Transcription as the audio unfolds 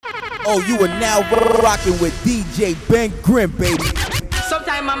Oh, you are now rocking with DJ Ben Grimm, baby.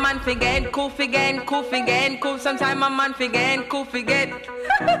 Sometime a man forget, cool forget, cool forget, cool. Sometime a man forget, cool forget.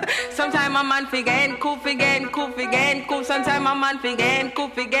 Sometime a man forget, cool forget, cool forget, cool. Sometime a man forget, cool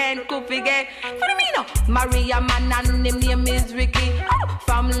forget, cool forget. For me no, Maria man and him name is Ricky.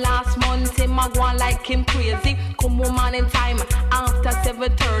 From last month him a go on like him crazy. Come woman in time after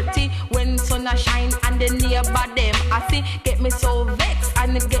 7:30 when sun a shine and the neighbor them I see get me so vexed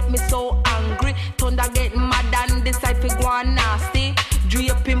and it get me so angry. Thunder get mad and decide to go on nasty.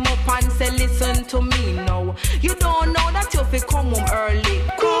 Drape him up and say listen to me now. You don't know that you fi come home early.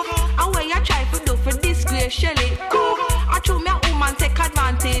 Cool. And what you try to do for disgrace Shelly. Cool. I told me a woman take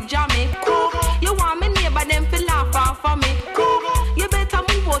advantage of me. Cool. You want me neighbor them fi laugh off of me. Cool. You better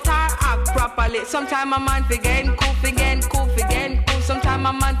move out and act properly. Sometime a man forget, cool forget, cool forget, cool. Sometime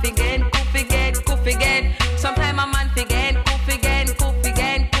a man forget, cool forget, cool forget. Sometime a man forget, cool forget, cool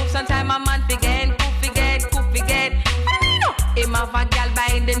forget, cool. Sometime a man forget, cool forget, cool forget. Him have a gal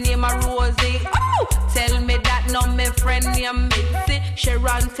by the name of Rosie. Oh, tell me that no me friend named Mitzi.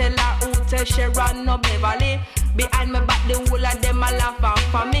 Sharon tell her who tell Sharon no Beverly. Behind me back the whole of them a laugh off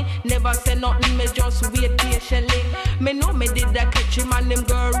for me. Never say nothing, me just wait patiently. Me know me did the catch him and them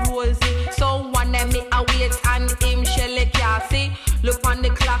girl Rosie. So one day me a wait and him Shelly can't see. Look on the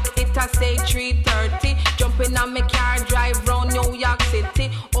clock, it a say 3:30. Jumping on me car, drive round New York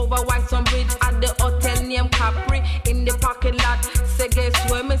City. Over Whitestone Bridge at the hotel named Capri. In the parking lot, say guess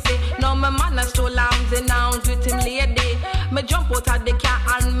where me say. Now my man a stole arms and arms with him lady. Me jump out of the car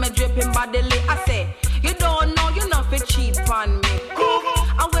and me drip him bodily. I say, you don't know you not fit cheat on me. Cool.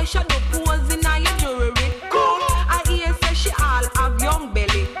 I wish I do pose in your jewelry. Cool. I hear say she all have young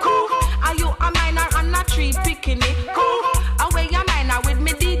belly. Cool. Are you a minor and a tree picking it? Cool. I wear your minor with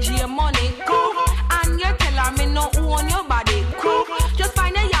me DJ money. Cool. And you tell her me no own your body. Cool. Just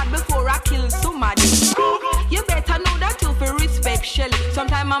find a yard before I kill somebody. Cool. You better know that you feel respect Shelly.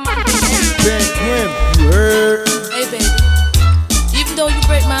 Sometime I'm a Ben Grimm, you heard? Hey baby, even though you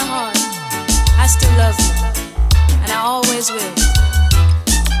break my heart, I still love you, and I always will.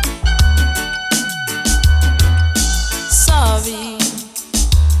 Sorry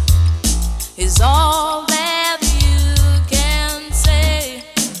is all that you can say.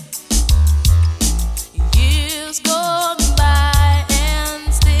 Years gone by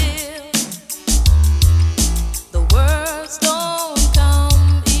and still the words don't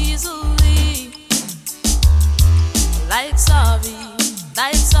come easily. Like sorry,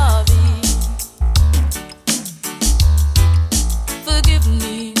 like sorry. Forgive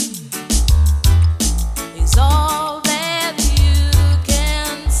me is all that you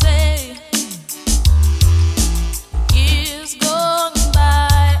can say. Years gone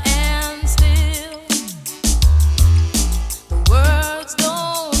by and still the words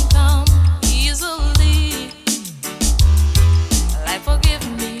don't come easily. Like forgive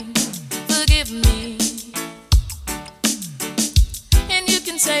me, forgive me. And you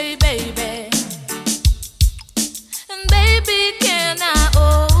can say baby, and baby can I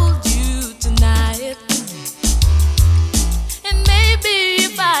hold you tonight? And maybe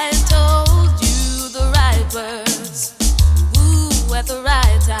if I told you the right words, ooh, at the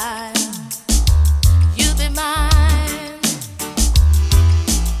right time, you'd be mine.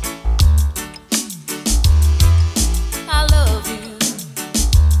 I love you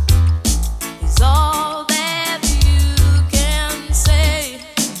is all that you can say.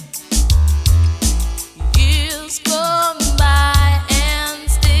 Years gone by and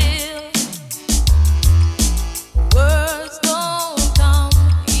still words don't come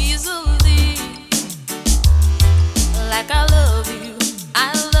easily. Like I love you,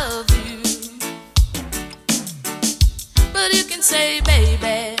 I love you. But you can say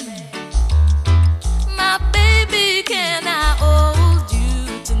baby, my baby, can I hold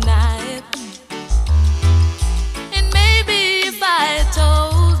you tonight? And maybe if I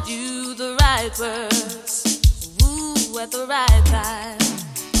told you the right words, ooh, at the right time,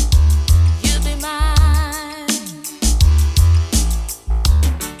 you'd be mine.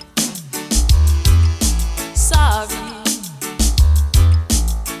 Sorry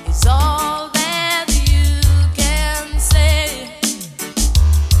is all that you can say.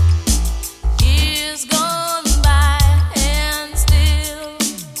 Years gone by and still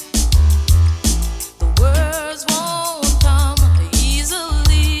the words won't come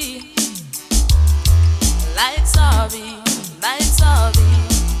easily. Like sorry, like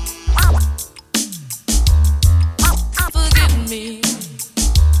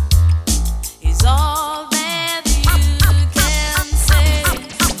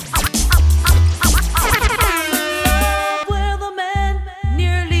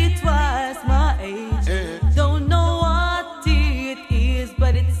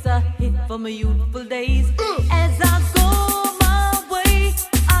from my youthful days. As I go my way,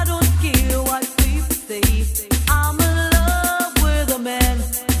 I don't care what people say. I'm in love with a man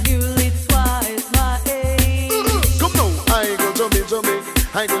nearly twice my age. Come now, I ain't go to me.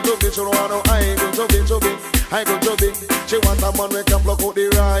 I ain't go to me, so I know I ain't go to me. I go to be. She want a man we can block out the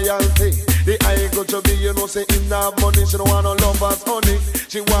royalty. The I go to be, you know, say him not have money. She don't want no lovers, honey.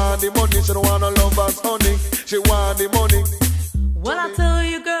 She want the money, she don't want no lovers, honey. She want the money. Well, I tell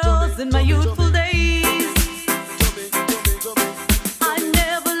you girls, in my youthful days, I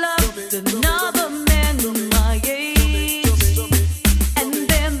never loved another man my age. And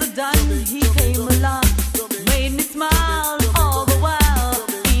then the Don, he came along, made me smile all the while.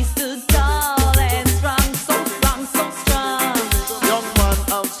 He stood tall and strong, so strong. Young man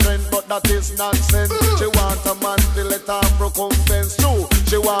have strength, but that is nonsense. She want a man to let her recompense too.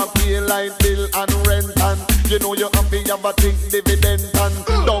 She want pay light bill and rent, and you know you happy have a think dividend, and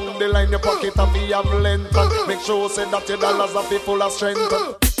down the line your pocket have to have length, and make sure say that your dollars are full of strength.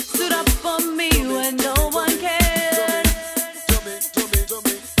 Stood up for me when no one cared.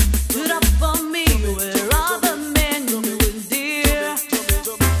 Stood up for me where other men were dear.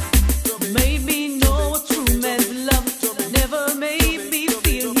 Made me know a true man's love. Never made me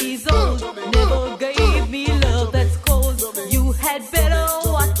feel he's old. Never gave me love that's cold. You had better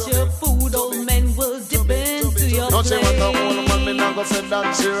watch your food. Old men will dip into your Don't say what a plate. old man, me not go say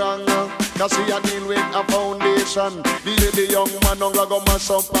that she wrong. Cause she a deal with a foundation. The young man don't go mash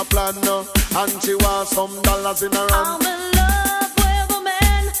up a plan. And she wants some dollars in her hand. I'm in love with a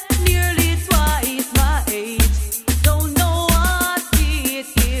man nearly twice my age. Don't know what it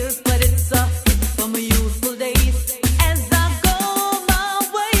is, but it's from my youthful days. As I go my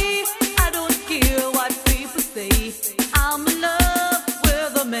way, I don't care what people say. I'm in love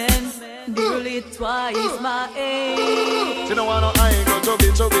with a man nearly twice my age. She don't want no I go to be.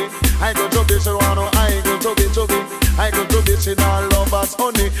 I go to be, she don't want no I go to be. I go to be, she not love us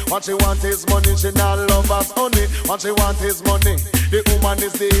honey. What she want is money, she not love us honey. What she want is money. The woman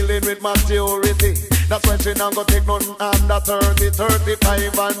is dealing with maturity. That's why she not go take nothing under 30,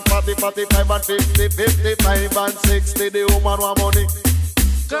 35 and 40, 45 and 50, 55 and 60. The woman want money.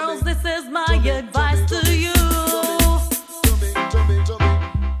 Girls, this is my advice to you.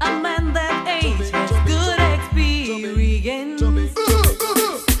 A man that age has good experience.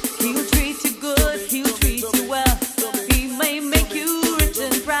 He'll treat you good, he'll treat you well. He may make you rich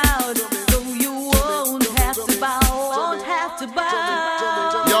and proud, so you won't have to bow,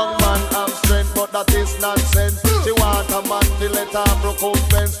 Young man have strength, but that is nonsense. She want a man to let her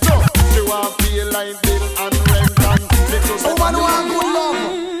recompense. She want pay line bill and rent and woman want good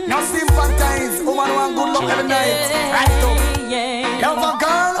love, not sympathize. Woman want good love every night. Right up. Love a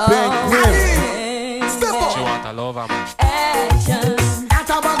girl, Big Grimm. Step up. She want a lover, man. Action, At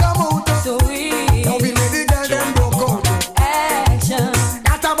a bag of motor. sweet. Now we made the girl them broke out. Action,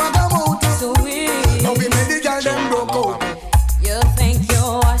 At a bag of motor. sweet. Now we made the girl them broke out. You think you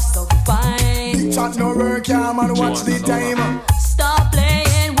are so fine. Big chat no work, yeah man, watch the time. Stop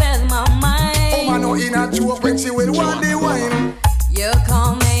playing with my mind. Oh man, no in a joke when she will want the wine. You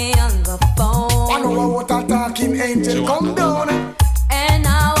call me on the phone. I know what a talking angel come down. And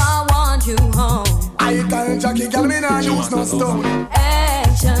now I want you home. I tell Jackie, girl, me nah use no stone.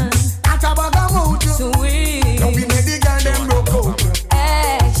 Action, At a bag of motor. sweet. Now we made the girl them broke out.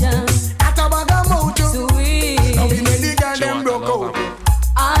 Action, At a bag of motor. sweet. Now we made the girl She them want a broke lover, out. man.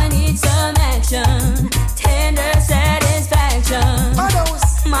 I need some action, tender satisfaction.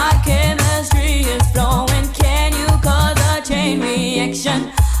 Others. My chemistry is flowing. Can you cause a chain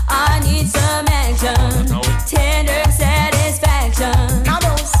reaction? I need some action, tender satisfaction.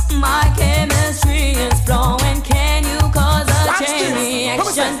 Others. My chemistry is flowing. Can you cause a chain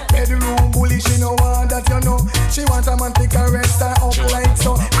reaction? Bedroom bully, she no want that you know. She want a man to caress her up like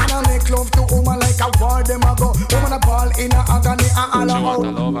so. And I make love to woman like a war them a go. Woman a ball in a agony and all She want a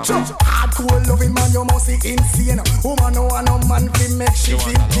out. lover, So, man. hardcore loving man, you must be insane. Woman no want no man to make she want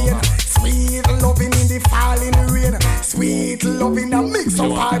feel a pain. lover. Sweet loving in the falling rain. Sweet loving a mix She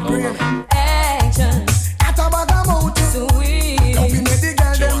of want her a brain. lover, man. Action, At a bag of motor. Now we sweet. made the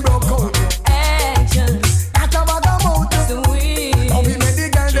girl them broke out. Action, At a bag of motor. sweet. Now we made the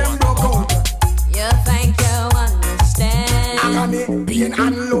girl them broke out. You think you understand? Agony, pain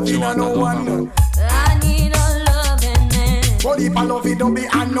and loving and no one. I need a loving man. But if I love it, don't be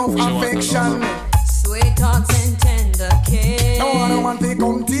enough affection. Sweet talks and tender kiss. No one want to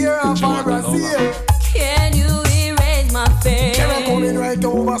come tear up for a seal. Can you erase my face? They're coming right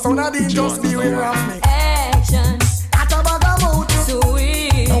over, so now they just beware of me. Action, At a bag of motor.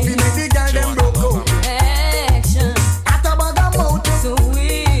 sweet. Now we make the girl them broke out. Action, At a bag of motor.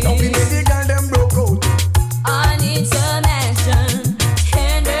 sweet. Now we make the girl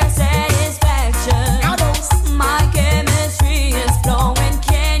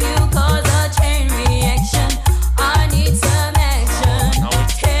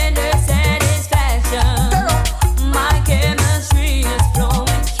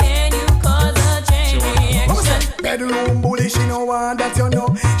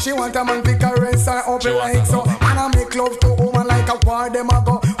know. She want a man to caress her up like so. And I make love to woman like a war them a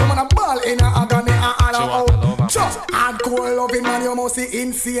go. Woman a ball in a agony and all out. Just hardcore loving man, you must see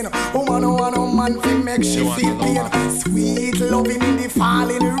insane. Woman no want no man to make she feel pain. Sweet loving in the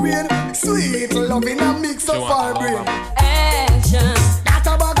falling rain. Sweet loving a mix of our brain. Action. That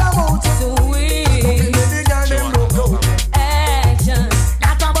a bag of mouth. Sweet. The girl them look out. Action.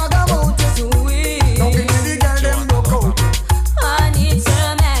 That a bag of mouth. Sweet. Loving the girl them look out. I need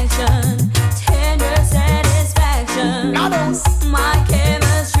some action. Tender satisfaction. My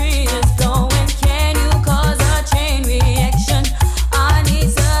chemistry is flowing. Can you cause a chain reaction? I need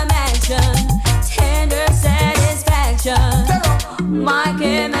some action. Tender satisfaction. My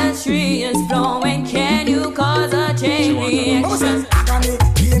chemistry is flowing. Can you cause a chain reaction? Agony,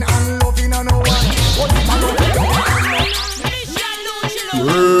 pain and loving and no one.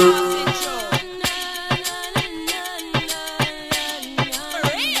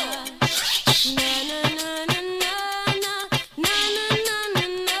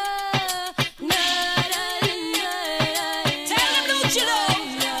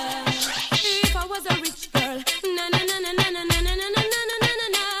 If I was a rich girl, na na na na na na na na na na na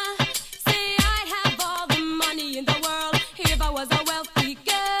na. Say I'd have all the money in the world if I was a wealthy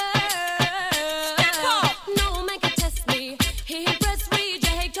girl. Step up. No man can test me. He impress read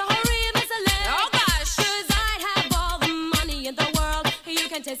your hate to hurry select. Oh gosh. 'Cause I'd have all the money in the world. You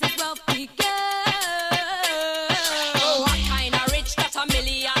can test this wealthy girl. Oh, what kind of rich? That's a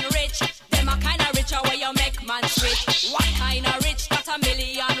million rich. Them a kind of rich where you make man switch. What kind of rich? That's a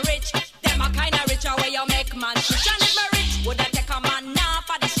million rich. Them a kind of rich where you make man switch. And if me rich, would I take a man off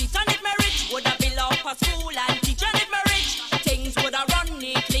of the streets? And if me rich, would I build up a school and teach? And if me rich, things would I run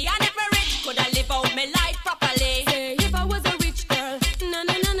neatly. And if me rich, could I live out my life properly? Say if I was a rich girl, na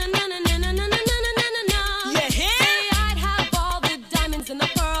na na na na na na na na na na na na na. Yeah, say I'd have all the diamonds in the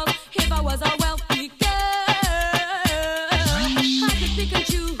pearl if I was a wealthy girl. I could pick and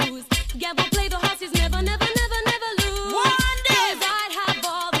choose, gamble, play the horses, never, never, never, never lose. One day, 'cause I'd have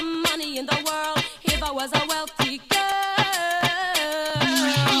all the money in the world if I was a wealthy girl.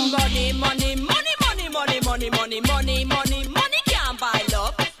 Money, money, money, money, money, money, money, money, money, money can't buy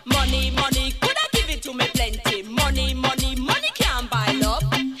love. Money, money, could I give it to me plenty? Money, money, money can't buy love.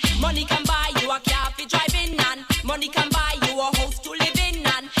 Money can buy you a car for driving and money can buy you a house to live in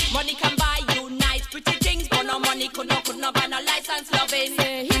and money can buy you nice pretty things, but no money could not buy no license loving.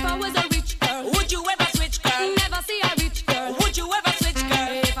 Say if I was a rich girl, would you ever switch girl? Never see a rich girl. Would you ever switch girl?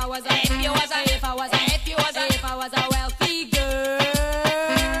 If I was a wealthy girl.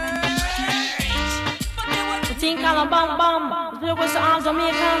 The thing called a bam bam. It was all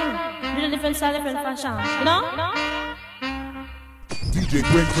Jamaican. Little different style, different fashion. You know? DJ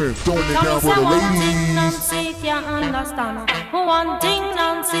Grimm throwing it down for the One thing ladies. Nancy can't understand. One thing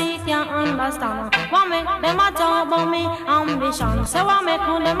Nancy can't understand. What make them a talk about me ambition? Say what make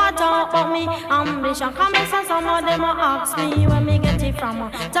them a talk about me ambition? Come and say some of them a ask me where me get it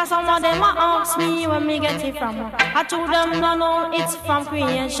from. Just some of them a ask me where me get it from. I told them no no it's from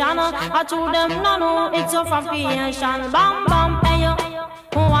creation. I told them no no it's from creation. Bam bam hey yo,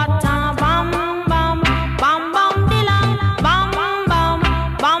 what a bam bam bam bam dilang bam bam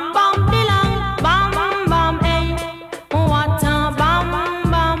bam bam dilang bam bam hey, what a bam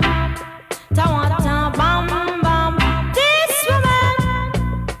bam, ta what a bam bam. This woman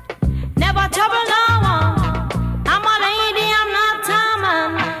never trouble no one. I'm a lady, I'm not a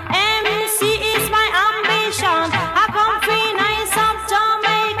man. MC is my ambition. I come free nice up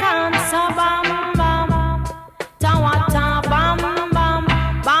Jamaican. So bam bam, ta what a bam bam,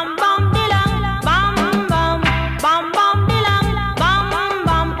 bam bam dilang, bam bam, bam bam dilang, bam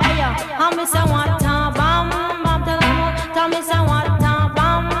bam. Hey yo, I me say what a bam bam. Tell me say what a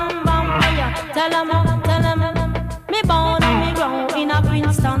bam bam. Hey yo, tell 'em. Me born and me grow in a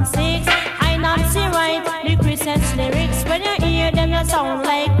Princeton 6. I not see right the Christian's lyrics. When you hear them, you sound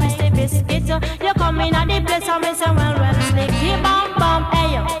like Christy Biscuit. You come in at the place and me say well slick. He bam bam,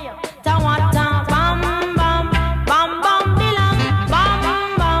 hey yo, ta what a bam bam, bam bam dilang, bam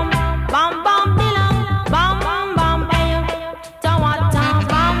bam, bam bam dilang, bam bam, hey yo, ta what a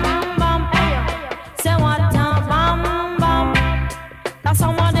bam bam, hey yo, say what a bam bam. That's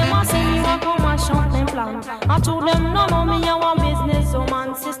some of them a say you a come and shut them plan. I told them no no me a one business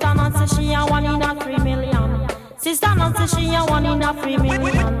woman. Sister not say she a one in a 3 million. Sister not say she a one in a 3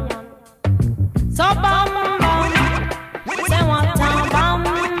 million. So bam bam, say what a bam bam,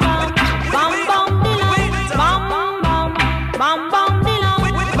 bam bam dilang, bam bam, bam bam dilang,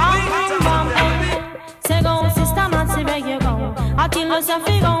 bam bam. Hey, say go sister Nancy make you go. I tell you say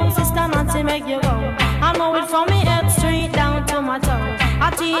fi go sister Nancy make you go. I know it from me head straight down to my toe.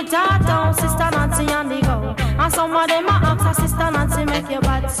 teach her down, Sister Nancy on the go. And some of them a ask her, Sister Nancy make your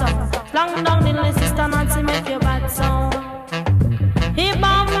bad sound. Long down the list, Sister Nancy make your bad sound. He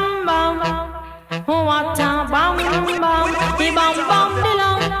bam bam, what a bam bam. He bam bam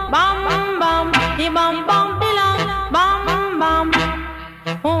belong, bam bam. He bam bam belong, bam bam.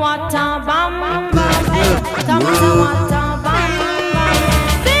 What a bam bam. Hey, tell me what a bam bam.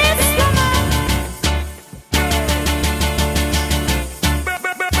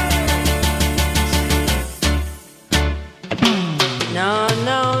 No,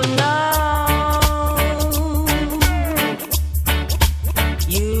 no, no.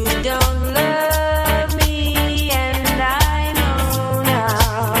 You don't love me, and I know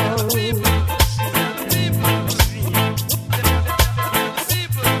now.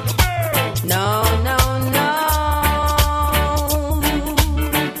 No, no, no.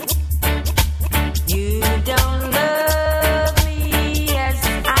 You don't love me, as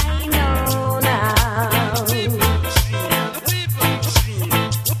I know now.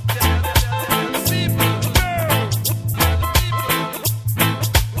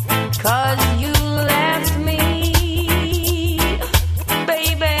 'Cause you left me,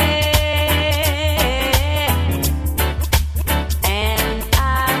 baby, and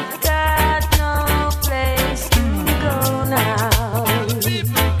I've got no place to go now.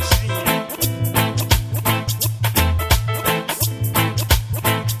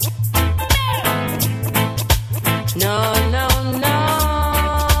 No, no, no.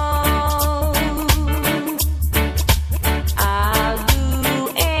 I'll do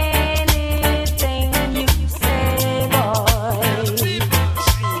anything you say, boy.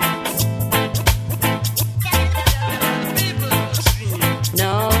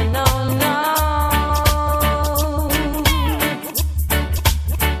 No, no, no.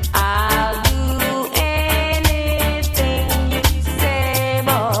 I'll do anything you say,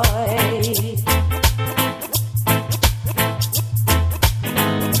 boy.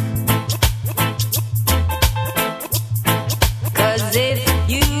 'Cause if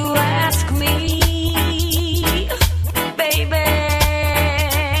you ask me, baby,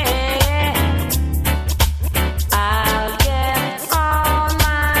 I'll get on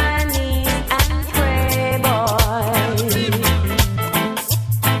my knees and pray, boy.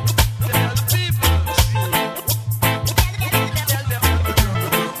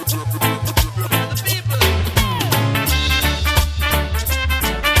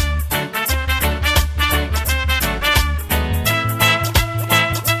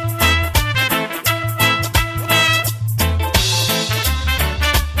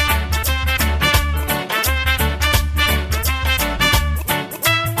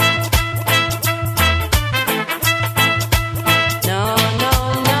 No, no,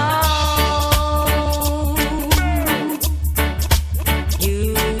 no.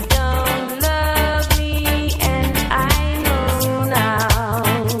 You don't love me, and I know now.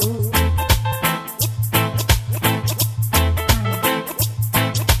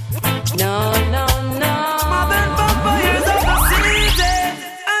 No, no, no. Marble vampires of the city,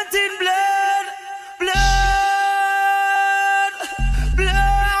 and in blood, blood.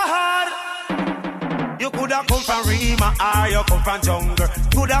 You coulda come from Rima, or you come from jungle.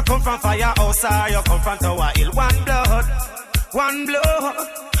 Coulda come from firehouse, or you come from Tower Hill. One blood, one blood,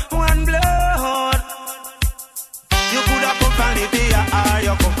 one blood. You coulda come from Libya, or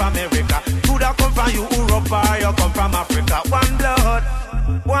you come from America. Coulda come from Europe, or you come from Africa. One blood,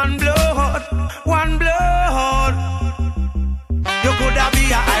 one blood, one blood. You coulda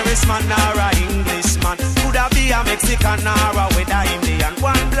be a Irishman or a Englishman. Coulda be a Mexican or a whether Indian.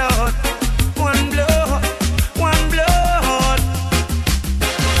 One blood, one blood, one blood.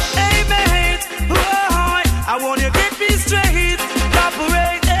 Hey mate, boy, I want you to get me straight.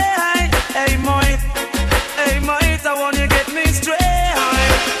 Operate, hey, hey mate, I want you to get me straight.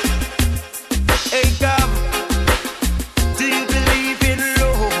 Hey come, do you believe in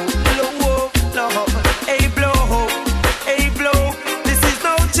love, love? Hey blow, this is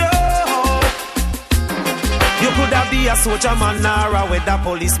no joke. You coulda be a soldier man or a weather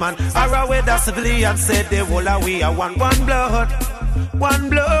policeman or a weather civilian. Said the whole of we are one blood, one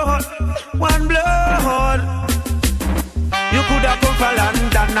blood, one blood. You coulda come from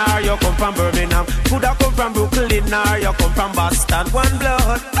London or you come from Birmingham. Coulda come from Brooklyn or you come from Boston. One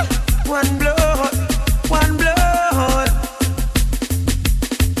blood, one blood, one blood.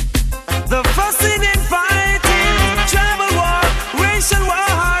 The fussing and fighting, tribal war, racial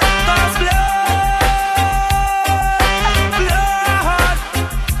war, cause blood.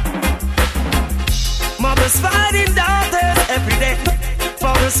 Mothers fighting daughters every day.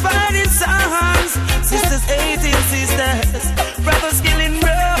 Fathers fighting sons, sisters hating sisters, brothers killing brothers.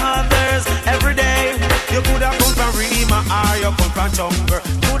 from jungle.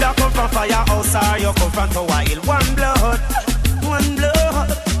 Coulda come from firehouse or you come from Tower Hill. One blood, one blood,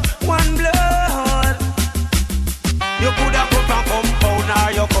 one blood. You coulda come from compound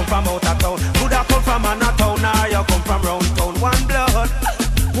or you come from out of town. Coulda come from Anatown or you come from round town. One blood,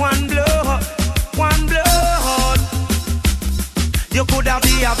 one blood, one blood. You coulda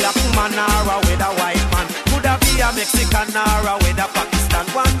be a black woman or a with a white man. Coulda be a Mexican or a with a Pakistan.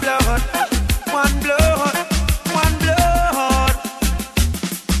 One blood, one blood, one blood.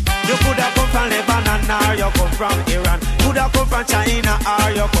 You coulda come from Lebanon or you come from Iran. Coulda come from China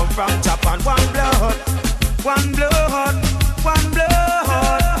or you come from Japan. One blood, one blood, one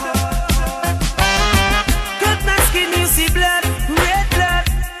blood. Cut my skin, you see blood, red blood.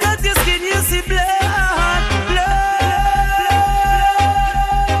 Cut your skin, you see blood, blood,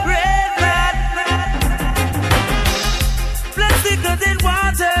 red blood. Blood thicker than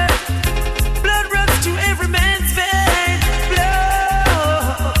water. Blood runs through every man's vein.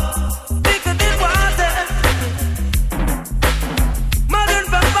 Blood thicker than water. Modern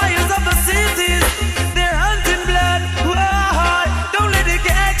vampires of the cities. They're hunting blood. Whoa, don't let it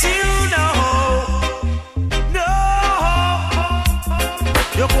get you, no. No.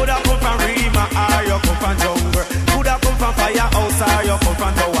 You coulda come from Rima or you come from jungle. Coulda come from firehouse or you come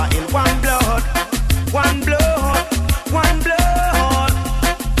from Tower Hill. One blood, one blood, one blood.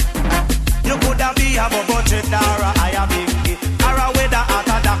 You coulda be a budget or a higher biggie, or a with a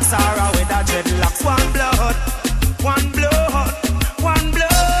orthodox or a with a dreadlocks. One blood, one blood, one blood.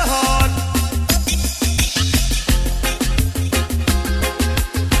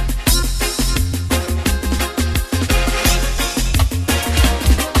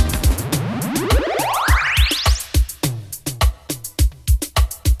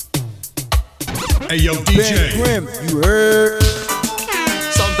 Hey yo, DJ. Grimm, you heard?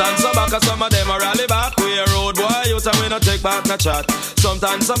 Sometimes some back and some of them a rally back. We a road boy, youth and we no take back no chat.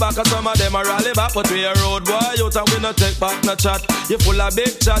 Sometimes some back and some of them a rally back, but we a road boy, youth and we no take back no chat. You full of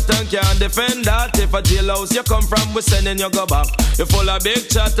big chat and can't defend that. If a jailhouse you come from, we sending you go back. You full of big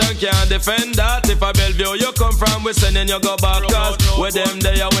chat and can't defend that. If a Bellevue you come from, we sending you go back. Cause with them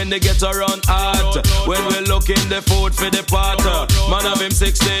there when they get around hot. When we looking the food for the pot. Man have him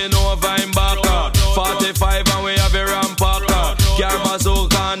 16 over him back. 45 and we have a rampacker. Car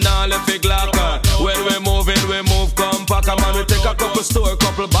bazooka and all if it glocker. When we moving, we move compact. Man we take a couple store,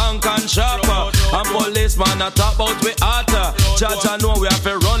 couple bank and shopper. And policeman a top out we hotter. Judge know we have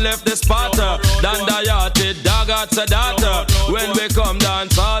to run left the spotter. Dan the yachted dog at the data. When we come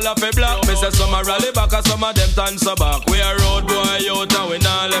dance all of a block. Me say some a rally back and some of them dance back. We a road boy out and we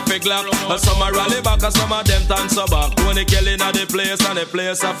not left it glock. And some a rally back and some of them dance back. Tony killing at the place and the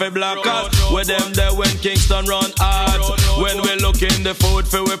place of a block. With them there when Kingston run hard. When we look in the food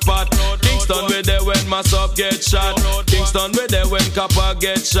for we pot. Kingston we there when mass up get shot. Kingston we there when copper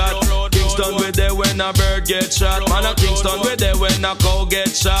get shot. Kingston we there when a bird get shot. Man a Kingston we there when a cow get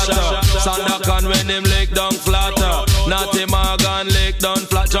shot. Sandakan when him lick down flatter. Natty Morgan lick down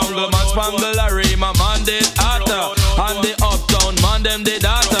flat. Jungle man spangle a Rima man did hotter. And the uptown man them did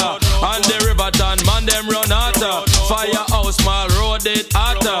hotter. And the Riverton man them run hotter. Firehouse Mall Road did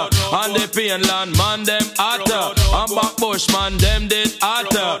hotter. And the Painland man them hotter. And Backbush man them did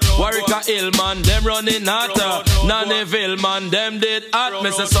hotter. Warwick Hill man them running hotter. Nannyville man them did hot.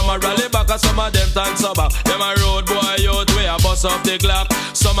 Me say some a rally back and some of them dance back. Them a road boy out way a bust up the Glock.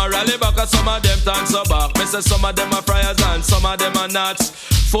 Some a rally back and some of them dance back. Me say some of them a friars and some of them a nuts.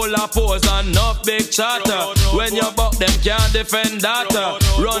 Full of pose and enough big chatter. When you buck them can't defend that.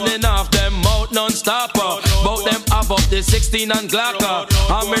 Running off them mouth non-stopper. Bout them half up the 16 and Glocker.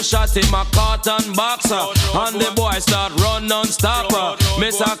 And me shot him a cotton boxer. And the boy start run non-stopper.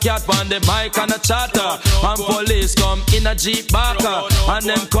 Miss a cat on the mic and a chatter. And police come in a Jeep backer. And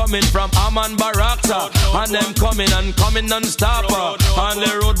them coming from Amman Baraka. And them coming and coming non-stopper. And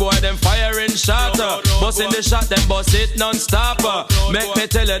the road boy them firing shatter. Busting the shot them bust it non-stopper. Make me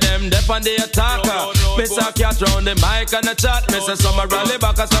tell you them dep on the attacker. Miss a cat round the mic and a chat. Miss a some a rally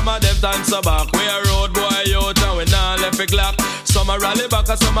back and some of them dance back. We a road boy out and we not left it glock. Some a rally back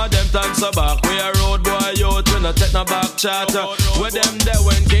and some of them dance back. We a road boy out, we no take no back chatter. With them there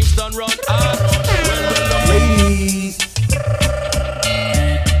when Kingston run hard. Ladies.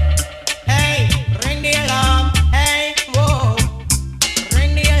 Hey, ring the alarm. Hey, whoa.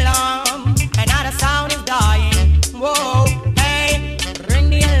 Ring the alarm. Another sound is dying. Whoa. Hey, ring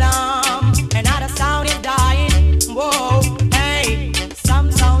the alarm. Another sound is dying. Whoa. Hey,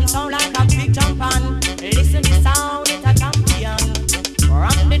 some sound like a big jump on. Listen the sound, it's a champion.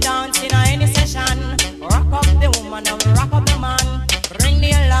 Rock the dance in any session. Rock up the woman and rock up the man. Ring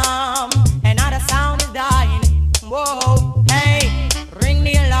the alarm. Another sound.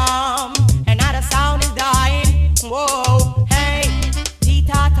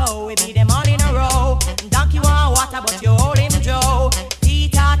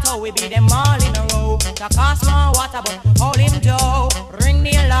 we beat them all in a row. The cost more water, but hold him dough. Ring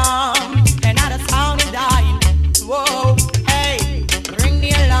the alarm, another sound is dying. Whoa, hey, ring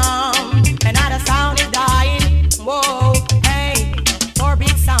the alarm, another sound is dying. Whoa, hey, 4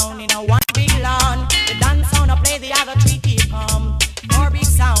 big sound in a 1 big lawn. The dance sound I play, the other 3 keep calm. 4 big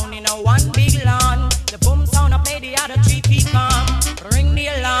sound in a 1 big lawn. The boom sound I play, the other 3 keep calm. Ring the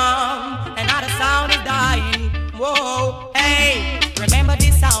alarm, another sound is dying. Whoa, hey, remember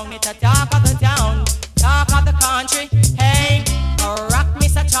this sound, it's a talk of the town, talk of the country. Hey, rock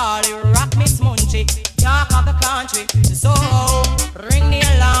Mr. Charlie, rock Miss Munchie, talk of the country. So, ring the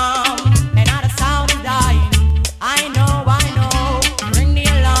alarm, another sound is dying. I know, ring the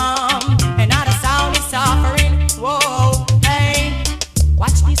alarm, another sound is suffering. Whoa, hey,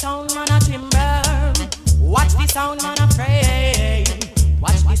 watch the sound man a timber, watch the sound man a pray,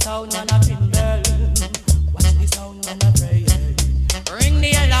 watch the sound man a timber, watch the sound man a pray. Ring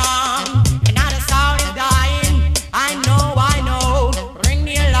the alarm, another sound is dying. I know, ring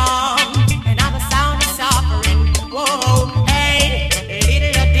the alarm, another sound is suffering. Whoa, hey, a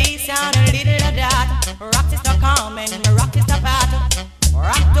little of this and a little of that. Rock is the calm and rock is the pattern.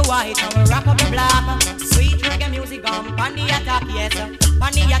 Rock the white and rock up the black. Sweet reggae music on the attack, yes.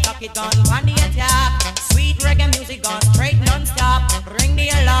 On the attack it on the attack. Sweet reggae music on straight non-stop. Ring the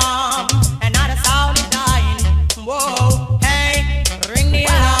alarm, another sound is dying. Whoa, hey, ring the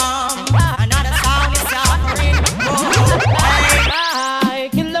alarm, another sound is suffering. Whoa, hey, I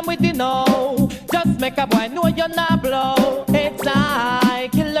kill them with the no. Just make a boy know you're not blow. It's I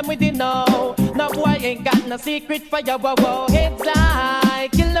kill them with the no. No boy ain't got no secret for you. Whoa, whoa. It's I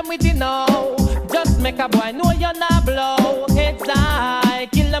kill them with the no. Just make a boy know you're not blow. It's I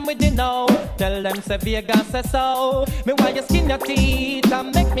kill them with the no. Tell them say Vegas say so. Me why you skin your teeth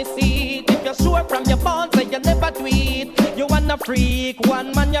and make me see it. If you're sure from your phone say you never tweet. You wanna freak,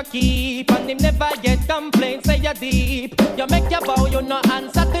 one man you keep. And him never get complaints, say you deep. You make your bow, you no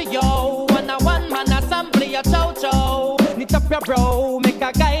answer to yo. And a one man assembly a chow chow. Knit up your bro, make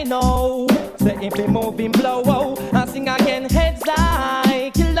a guy know. Say if he move him blow, oh, and sing again heads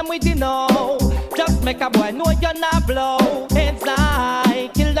high. Kill them with the no. Just make a boy know you're not blow. Heads high,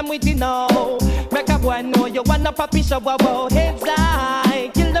 kill them with the no. Make a boy know you wanna papi show, wow, wow. Heads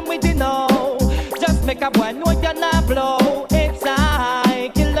high, kill them with the no. Just make a boy know you're not blow. Heads high,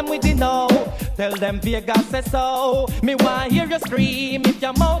 kill them with the no. Tell them Vegas say so. Me want hear you scream if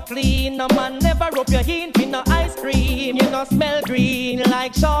your mouth clean. No man never rub your hint in no ice cream. You no smell green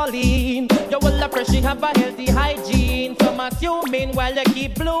like Charlene. You will appreciate have a healthy hygiene. Some assuming while you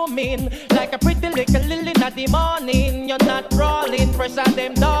keep blooming like a pretty little lily in the morning. You're not rolling, pressure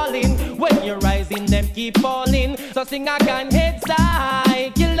them darling. When you're rising, them keep falling. So sing again, heads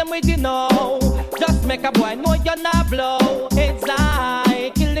high, kill them with the no. Just make a boy know you're not blow. Heads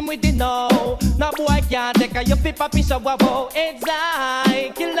high, kill them with the no. No boy can't take a you pipa piece of wabo. Heads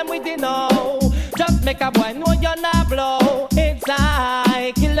high, kill them with the no. Just make a boy know you're not blow. Heads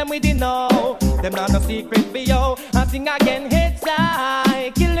high, kill them with the no. Them not no secret for you. And sing again, heads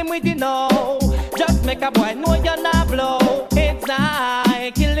high, kill them with the no. Just make a boy know you're not blow. Heads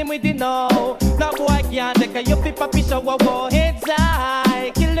high, kill him with the no. No boy can't take a you pipa piece of wabo. Heads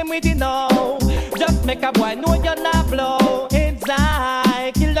high, kill him with the no. Just make a boy know you're not blow. Heads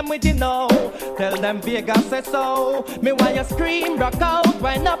high, kill them with the no. Tell them Vegas say so. Me want you scream, rock out,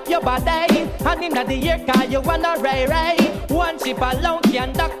 wind up your body. And inna the ear car you wanna ray ray. One chip alone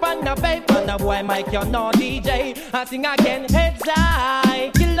can duck pan the babe. And a boy Mike you no DJ. And sing again, heads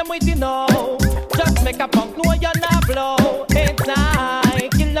high, kill them with the no. Just make a punk know you're not blow. Heads high,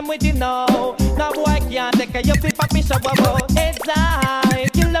 kill them with the no. No boy can't take a you pipa piece of wabo. Heads high,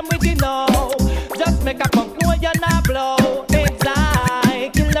 kill them with the no. Just make a punk know you're not blow. Heads high,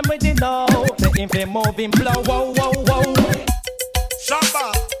 kill them with the no. If they move him blow, whoa, whoa, whoa.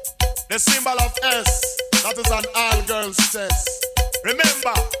 Shamba, the symbol of S, that is an all-girls test.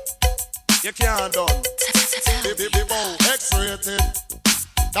 Remember, you can't done. The bow X-rated,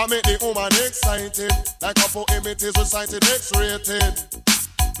 that make the woman excited. Like a poem it is recited, X-rated.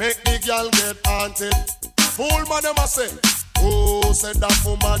 Make the girl get haunted. Fool man them a say, who said that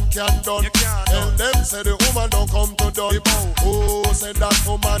woman can done? Tell them say the woman don't come to done. Who said that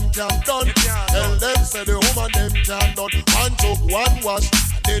woman can done? Tell them say the woman them can done. One took one wash,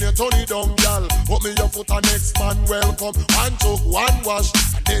 then you turn it down, girl. Put me your foot on next man welcome. One choke, one wash,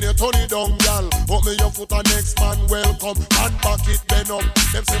 and then you turn it down, girl. Put me your foot on next man welcome. And back it bend up.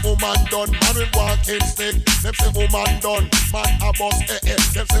 Them say woman done, man with walking stick. Them say woman done, man a boss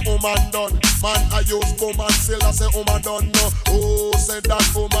Them say woman done, man a use woman still I say woman done no. Oh, say that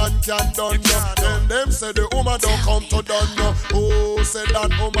woman can done no. Then them say the woman don't come to done no. Oh, say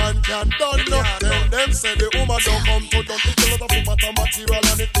that woman can done no. Then them say the woman don't come to done. It's a lot of woman material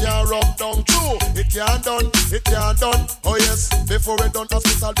and it can't rub down too. It can't done, it can't done. Oh yes, before we done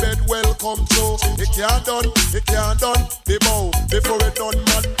hospital bed welcome to. It can't done, it can't done. The bow before we done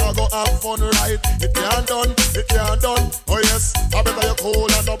man I go have fun right. It can't done, it can't done. Oh yes, I better you cool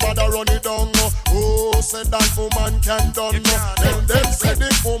and nobody run it down. Oh, said that woman can done. Then them say the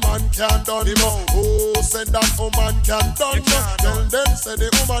woman can done. Oh, said that woman can done. Then them say the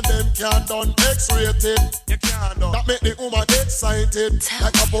woman them can done. X-rated. That make the woman excited.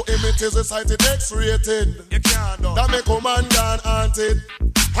 Like a poem it is recited. X-rated. That make woman gone haunted.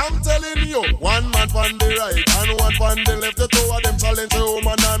 I'm telling you, one man on the right and one on the left. The two of them challenge the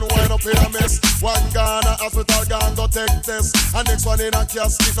woman and wind up in a mess. One gone a hospital, gone go take test, and next one in a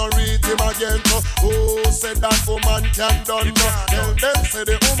casket, don't read him again. So, oh, said that woman can done. Tell them say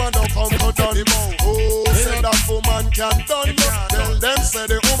the woman don't come to done. Oh, said that woman can done. Tell them say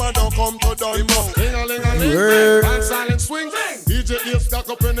the woman don't come to done. Ding-a-ling-a-ling, and silent swing. DJ is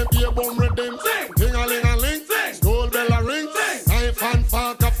stuck up in the ear bone rhythm. Ding-a-ling-a-ling, gold bell a ring. Knife and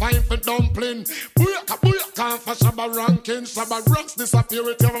fork a fine for dumpling. Booyaka, booyaka, for Shabba ranking. Shabba rocks disappear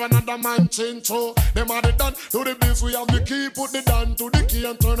with you another man change. So, them are the done to the biz. We have the key, put the down to the key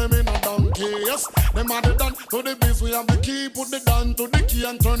and turn them in a donkey. Yes, them are the done to the biz. We have the key, put the down to the key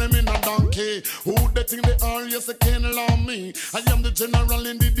and turn them in a donkey. Who they think they are? Yes, they can't allow me. I am the general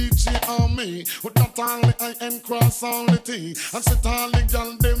in the DJ army. With not only I am cross all the T. And sit all the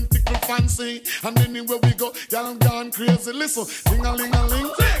gal them tickle fancy. And anywhere we go, gal gone crazy. Listen,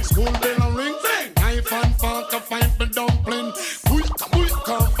 ding-a-ling-a-ling, school bell a ring. Knife and fork a fine for dumpling. Booyaka,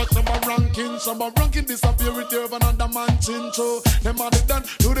 booyaka, for Shabba ranking. Shabba ranking disappear with you another man chin. So, them are the done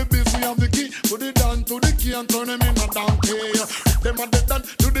to the biz. We have the key, put it down to the key and turn them in a donkey. Them are the done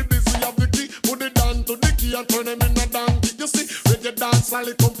to the biz. We have the key, put it down to the key and turn them in a donkey. You see, reggae dance all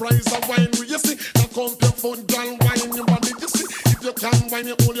it comprise of wine. You see, now come your foot, girl, wine your body. You see, if you can wine,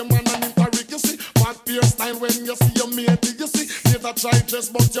 you hold your man and interrick. You see, what beer style when you see your mate. You see, never try dress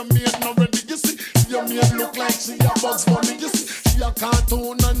but your mate not ready. You see, your mate look like she a Bugs Bunny. You see, she a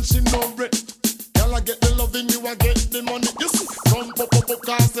cartoon and she no red. Girl, I get the loving, you I get the money. You see, come pop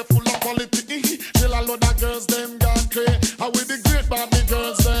cars they full of quality. Till a lot of girls them gone crazy. How with the great Barbie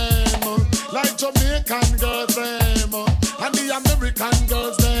girls them, like Jamaican girls them, and the American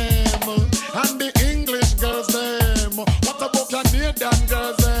girls them, and the English girls them. What about Canadian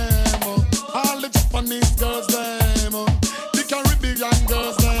girls them? All the Japanese girls them, the Caribbean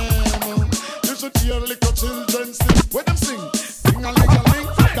girls them. You should hear little children sing. When them sing, ding-a-ling-a-ling,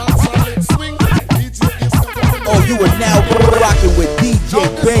 dance all it swing. Oh, you are now rocking with DJ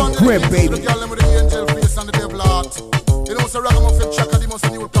Ben Grimm, baby. The girl with the angel face and the devil heart. You know, so ragamuffin checker, the most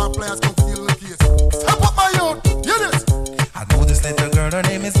new car players come to deal in the case. Step up my youth, hear this. I know this little girl, her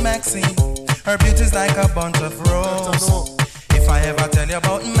name is Maxine. Her beauty's like a bunch of roses. If I ever tell you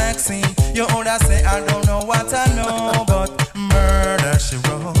about Maxine, you older say I don't know what I know, but murder she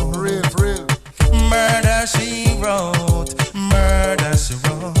wrote. Real, real. Murder she wrote. Murder she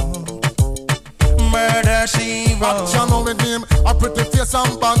wrote. Murder she wrote. Action on with him, a pretty face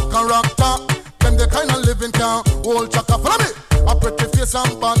and bad character. Them the kind of living can hold chaka. Follow me. A pretty face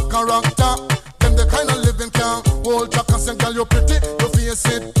and bad character. Them the kind of living can hold chaka. Say girl you pretty, your face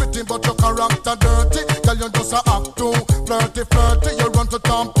it pretty, but your character dirty. Girl you just a act too flirty, flirty. You run to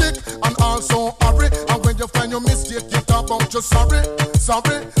Tom Dick and also hurry. And when you find your mistake, you talk about you sorry,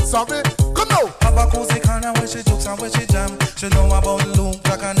 sorry, sorry. Come now. Have a cozy corner where she jokes and where she jam. She know about Luke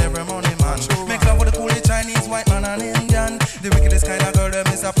Jack and every morning man. Make love with the coolest Chinese, white man and Indian. The wickedest kind of girl them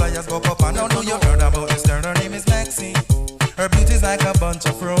is a flyers go up and down. Know you heard about this girl, her name is Maxine. Her beauty's like a bunch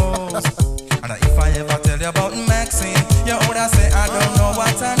of roses. And if I ever tell you about Maxine, you older say I don't know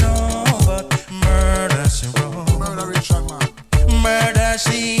what I know, but murder she wrote. Murder Richard man. Murder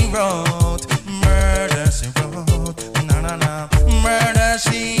she wrote. Murder she wrote. Na na na. Murder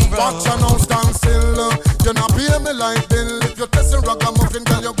she wrote. Watch and now stand still. You not pay me like bill. If you test a ragamuffin,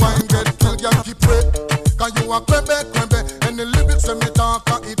 girl you go and get killed. Girl keep it. Cause you a crebe, crebe. And the lyrics when me talk,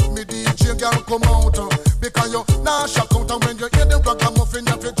 it me DJ girl come out. Because you nah shock out. And when you hear the ragamuffin,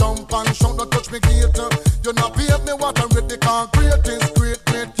 you have to jump and shout. Don't touch me gate. You not pay me what I read. Because great is great,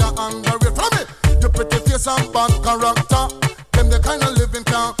 great, you underrate. From me, you pretty face and bad character. Them the kind of living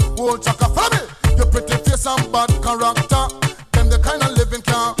can hold chaka. Follow me. Your pretty face and bad character. Them the kind of living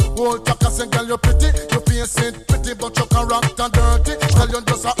can hold chaka. Say girl you pretty, your face ain't pretty, but your character dirty. Girl you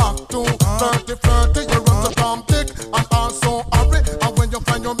just a act too flirty. You run to Tom Dick and also hurry. And when you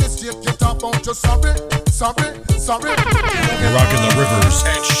find your mistake, you talk out you sorry. You're rocking the rivers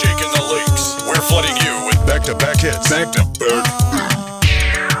and shaking the lakes. We're flooding you with back-to-back hits. Back to back.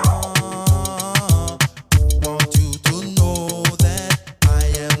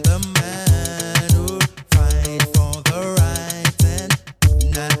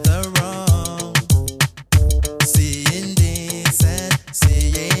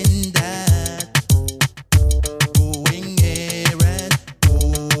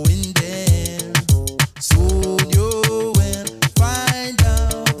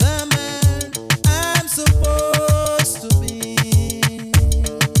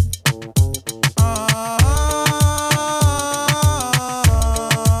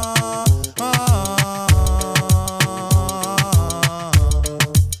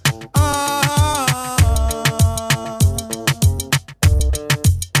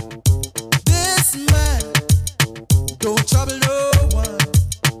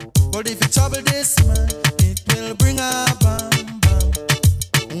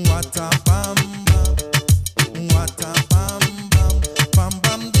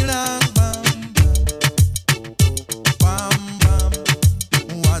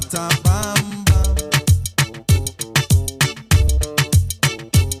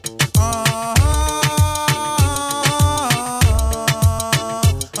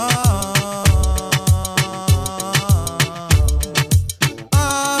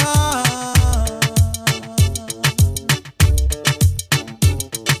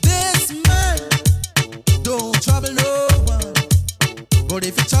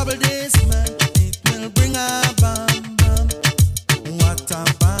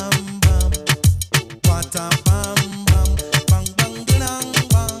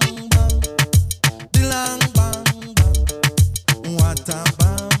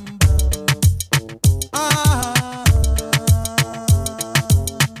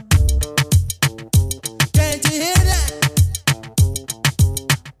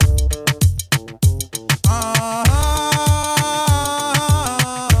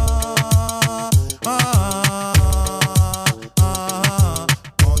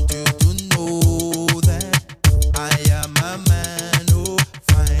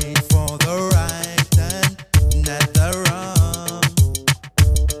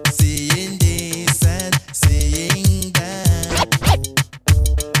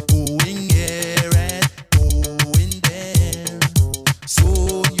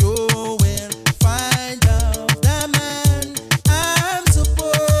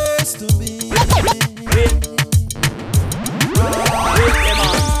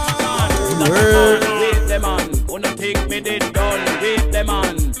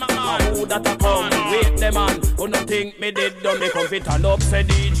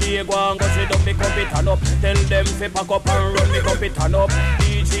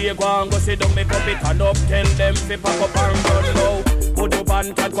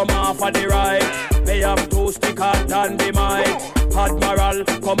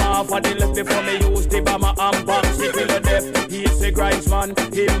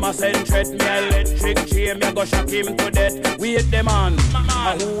 Him to death, wait the man.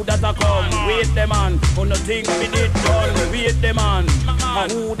 Who that a come? Wait the man. Who no think me did done? Wait the man.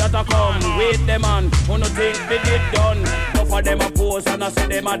 Who that a come? Wait the man. Who no think me did done? Enough of them a pose and I say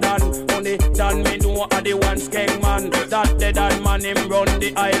them a done. Only done me know a the one skeng man. That the done man him run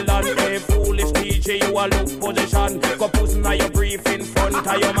the island. Hey foolish DJ you a look position. Go puss na your brief in front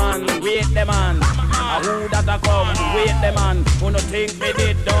of your man. Wait the man. Who that a come? Wait the man. Who no think me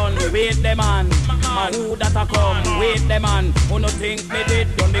did done? Wait the man. Who that a come? Wait the man. Who no think me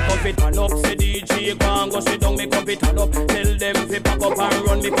did done? Me come fit turn up. Say DJ go and go sit down. Me come fit turn up. Tell them fi pack up and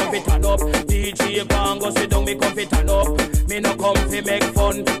run. Me come fit turn up. DJ go and go sit down. Me come fit turn up. Me no come fi make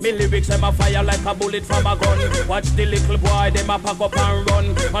fun. Me lyrics them a fire like a bullet from a gun. Watch the little boy them a pack up and run.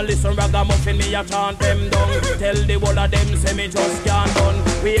 And listen ragamuffin me a chant them down. Tell the whole of them say me just can't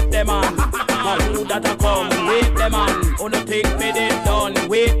done. Wait the man. Who that a come? Wait the man. Who no think me did done?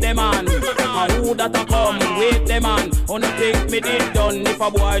 Wait the man. Who that a come? Wait the man. Who no think me did done? If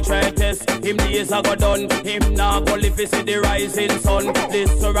a boy try test him days a go done. Him nah go live fi see the rising sun. This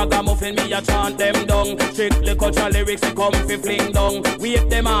ragamuffin me a chant them down. Strictly cultural lyrics he come fi fling down. Wait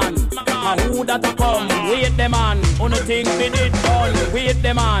the man. Who that a come? Wait the man. Who no think me did done? Wait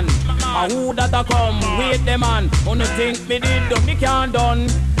the man. Who that a come? Wait the man. Who no think me did done? Me can't done.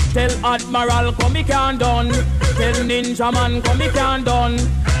 Tell Admiral come he can done. Tell Ninja Man come he can done.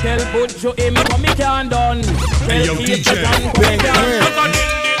 Tell Butcho him come he can done. Tell DJ come he can done.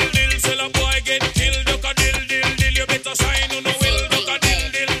 Dill, sell a boy get killed. Duck a dill, you better sign on the will. Duck a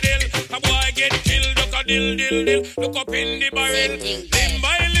dill, a boy get killed. Duck a dill. Look up in the barrel. Limb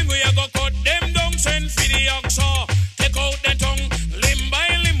by limb we a go cut them down. Send for the oxa. Take out the tongue. Limb by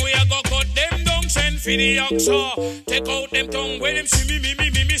limb we a go cut them down. Send for the oxa. Take out them tongue. When them see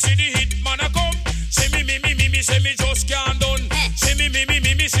me, see the hit man a come. See me, say me just can't done. See me,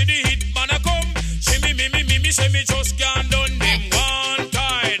 see the hit man a come. See me, say me just can't done. Them one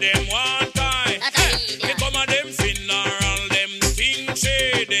tie. They come a them funeral. Them things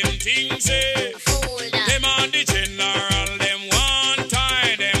say. Them on the general. Them one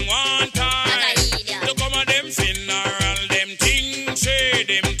tie. They come a them funeral. Them things say.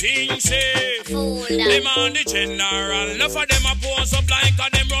 Them on the general. Enough of them a pose up like a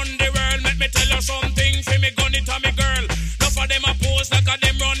them run the world. Let me tell you something. For me gun it a me girl. Enough of them a pose like a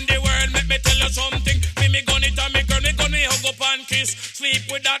them run the world. Let me tell you something. For me gun it a me girl. Me gun me hug up and kiss. Sleep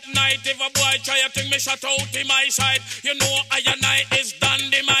with that night. If a boy try a thing, me shut out in my side. You know I and I is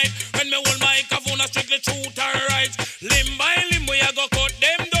dynamite. When me hold my microphone, I strictly truth and right. Limb by limb we a go cut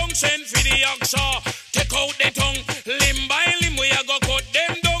them down. Send for the oxa. Take out the tongue. Limb by limb we a go cut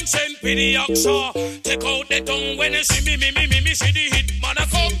them down. Send for the oxa. Take out the tongue. When you see me see the hit man a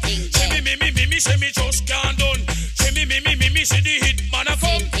come. See me say me just can't done. See me see the hit man a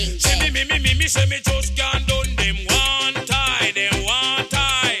come. See me say me just can't done. Them one tie.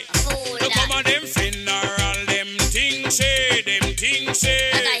 Look come on them funeral. Them things say.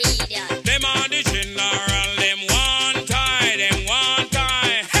 Them on the general. Them one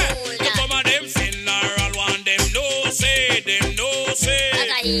tie. Look come on them funeral. One them no say.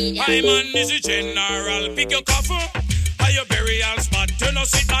 I man is a general. Pick your coffin. Are your burial spot? You know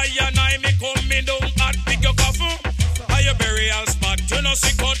see I and I me coming down at pick your coffin. Are your burial spot? You know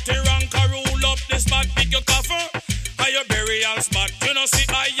see cut the rank a rule up the spot. Pick your coffin. Are your burial spot? You know see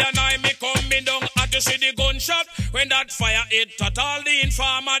I and I me coming down at you see the gunshot. When that fire hit at all the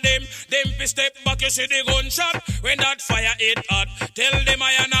informer them be step back you see the gunshot. When that fire hit at tell them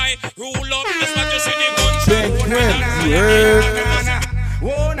I and I rule up the spot you see the gunshot.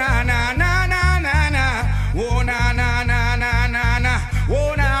 Oh na na na na na na. Oh na na na na na na.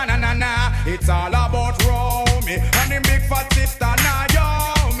 Oh na na na na. It's all about Romy and them big fat sister now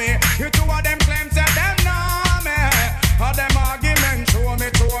yo me. You two of them claims that them know me. All them arguments show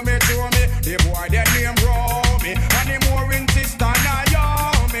me. The boy their name Romy and the more in sister now yo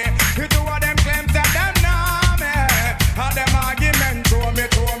me. You two of them claims that them know me. All them arguments show me.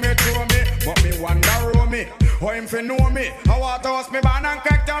 But me wonder Romy, how him fi know me? How I toss me ban and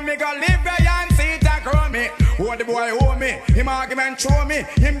crack down me go live there and see it and grow me. Oh the boy owe me, him argument show me.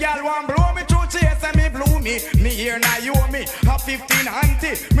 Him gal want blow me through chase and me blew me. Me here now you owe me, a 15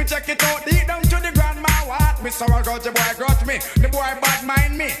 auntie. Me check it out deep down to the grandma what. Me sorrow grudge the boy grudge me, the boy bad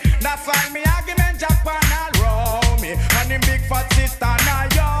mind me. That's why me argument Japan all row me. And him big fat sister now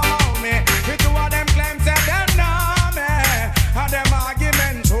yo me. The two of them claims that them know me. And them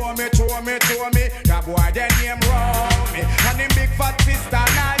argument show me. That boy their name Romy and him big fat sister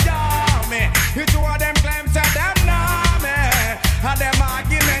now yo me. The two of them claims that them know me. And them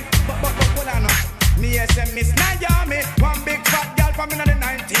argument but hold on now. Me SMS now yo me. One big fat girl from in the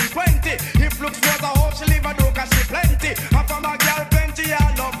 1920. If looks was a hoe she live a do cause she plenty. And from a girl plenty I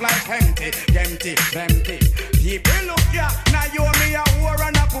love like empty. People look ya now you me a whore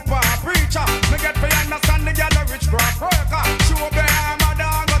and a pooper a preacher. Me get to understand the girl a rich crop worker. She will be a mother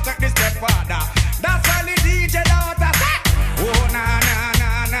and go take this step father. That's all the DJ daughter say. Oh na na na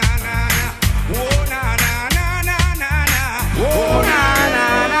na na na. Oh na na na na na na. Oh na na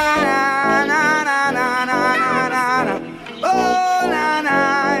na na na na na na na. Oh na na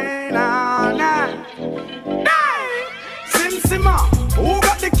na na. Simma, who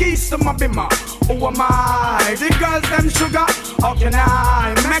got the keys to my bimmer? Who am I? The girls them sugar. How can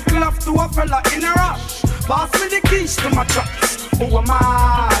I make love to a fella in a rush? Pass me the keys to my trucks. Who am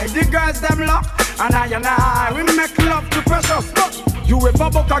I? The girls them lock. And I, we make love to precious. But you ever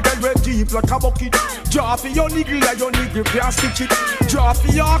buck a girl with deep like a bucket. Draw for your niggle like your niggle can't stitch it. Draw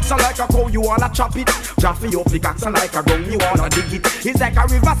for your oxen like a cow, you wanna chop it. Draw for your pickaxe like a gun, you wanna dig it. It's like a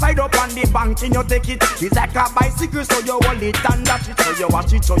riverside up on the bank and you take it. It's like a bicycle so you hold it and dash it. So you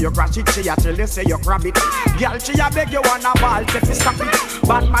watch it, so you crash it. She a tell you say you grab it. Girl, she a beg you wanna ball, say fi stop it.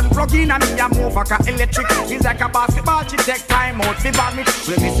 Batman plug in and me a move like a electric. It's like a basketball, she take time out fi vomit.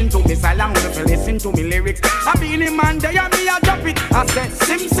 We listen to me silent, we listen to me lyrics. I be the man there and me a drop it. I said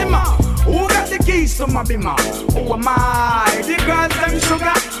Simma, who got the keys to my bimmer? Who am I? The girls them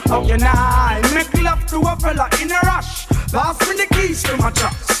sugar. can I make love to a fella in a rush? Pass me the keys to my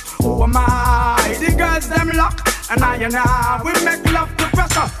trucks. Who am I? The girls them lock, and I we make love to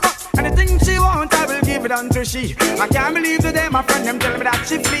pressure. Anything she want, I will give it unto she. I can't believe today my friend them tell me that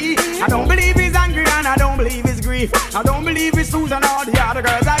she flee. I don't believe he's angry and I don't believe he's grief. I don't believe it's Susan or the other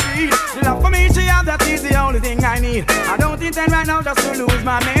girls I read. The love for me she have, that is the only thing I need. I don't intend right now just to lose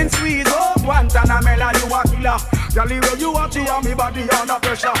my main squeeze. Oh, Guantanamela, you a killer. Galileo, you watch it on me body under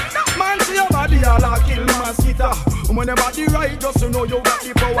pressure. Man, see your body all a kill mosquito. When the body right, just to know you got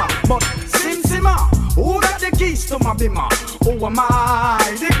the power. But Sim Simma, who got the keys to my bimmer? Who am I?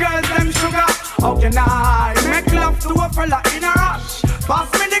 The girls them sugar. How can I make love to a fella in a rush? Pass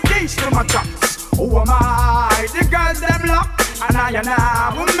me the keys to my trucks. Who am I? The girls them lock, and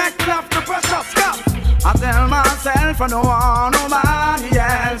I will make love to precious cup. I tell myself I don't want nobody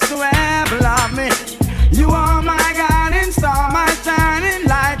else to ever love me. You are my guiding star, my shining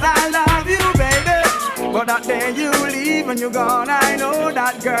light. I love you, baby. But that day you leave and you're gone, I know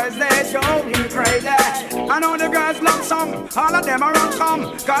that girls, they going crazy. I know the girls love song, all of them are on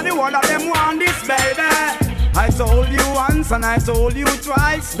come, cause the one of them want this, baby. I told you once and I told you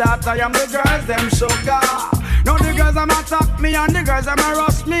twice that I am the girls, them sugar. Now the girls them attack me and the girls them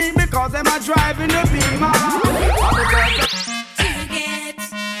rush me because them are driving the beamer. All the girls to get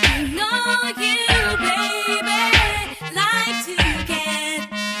to know you, baby, like to get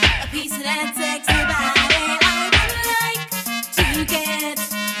a piece of that sexy body. I would like to get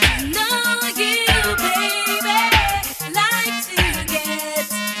to know you, baby, like to get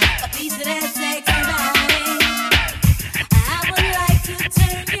a piece of that sexy body. I would like to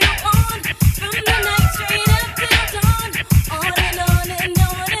turn you on from the night straight up till dawn, on and on and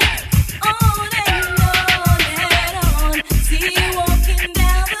on and on and on and on. See you walking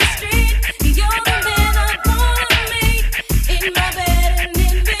down the street, you're the man I wanna meet, in my bed and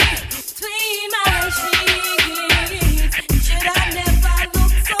in between my sheets. Should I never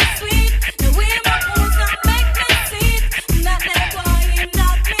look so sweet? The way my pose I make me see it, not that boy he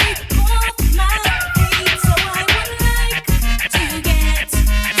knocked me off my feet. So I would like to get to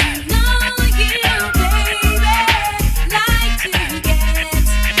know you, baby, like to get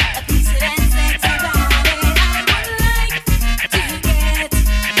a piece of that sexy body. I would like to get to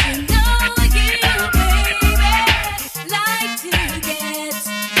know you, baby, like to get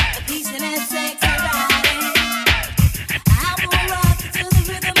a piece of that sexy body. I will rock to the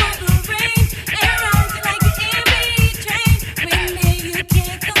rhythm of the rain and rock you like an MB train. With me you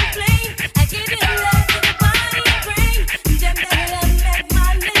can't complain. I give you love to the body and brain. Them that love make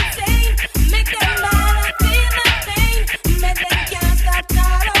man insane. Make them mad, I feel the pain. Make them can't stop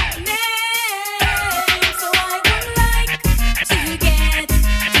calling names. So I would like to get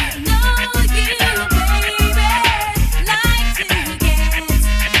to know you, baby, like to get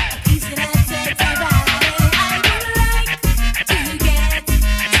a piece of that sexy body. I would like to get to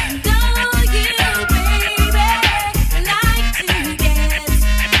know you, baby, like to get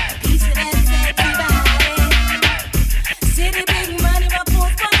a piece of that sexy body. City big money, my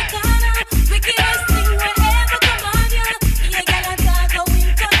post on the corner. Wickedest thing wherever come on ya. You gotta talk a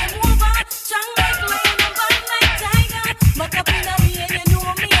wink on them over. Strong like lion and bad like tiger. Muck up in a me and you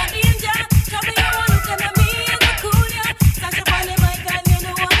know me a danger. Trouble you want look at me and the cool ya. Touch up on the mic and you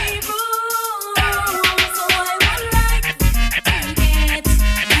know me rude. So I would like to get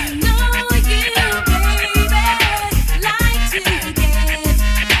to know you, baby, like to get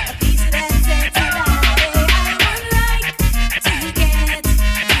a piece of that sexy body. I would like to get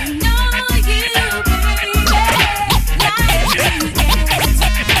to know you, baby, like to get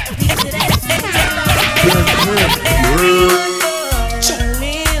a piece of that sexy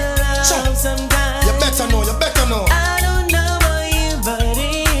You better know. I don't know about you, but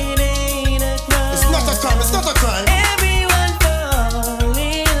it ain't a crime. It's not a crime, it's not a crime. Everyone fall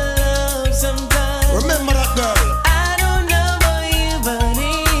in love sometimes. Remember that girl. I don't know about you, but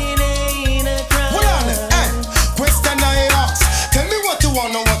it ain't a crime. Hold on, question I ask. Tell me what you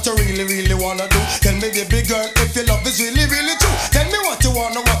wanna, what you really, really wanna do. Tell me, baby girl, if your love is really, really true. Tell me what you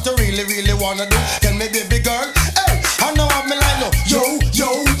wanna, what you really, really wanna do. Tell me, baby girl, hey, I know what me like, no. Yo,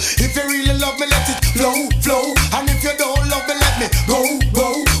 if you really love me, let it flow. And if you don't love me, let me go.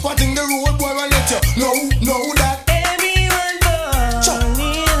 What in the road, boy, I let you know that. Everyone fall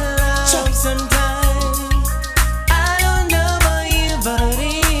in love sometimes. I don't know about you, but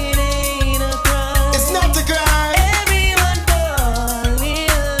it ain't a crime. It's not a crime. Everyone fall in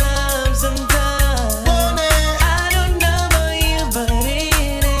love sometimes. I don't know about you, but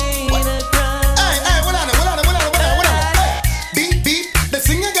it ain't a crime. Hey, hold on.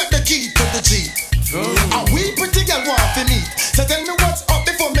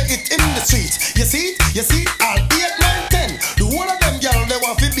 street. You see, all 8, 9, 10. The whole of them girls they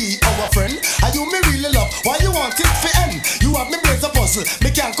want to be our friend. And you me really love, why you want it for end? You have me brains a puzzle, me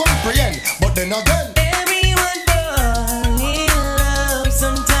can't comprehend. But then again, everyone fall in love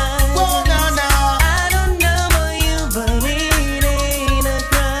sometimes. Oh, nah, nah. I don't know about you, but it ain't a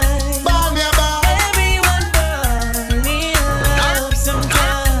crime. Ball me a ball. Everyone fall in love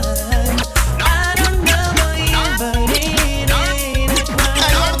sometimes. I don't know about you, but it ain't a crime.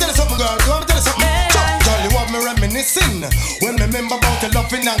 Hey, you want me tell you something, girl? You want me tell you something? Girl, you want me reminiscing when me remember about the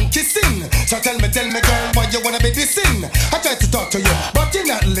loving and kissing. So tell me, girl, why you wanna be dissing? I try to talk to you, but you're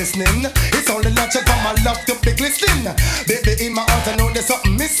not listening. It's only natural for my love to be glistening. Baby, in my heart I know there's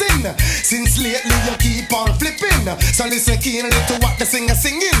something missing. Since lately you keep on flipping. So listen keenly to what the singer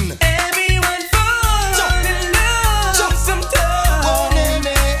singing. Everyone fall in love sometimes. Oh,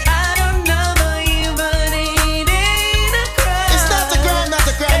 baby. I don't know about you, but it ain't a crime. It's not a crime, not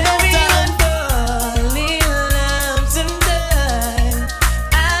a crime, no time. Everyone fall in love sometimes.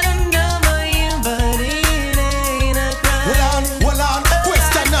 I don't know about you, but it ain't a crime. Hold on,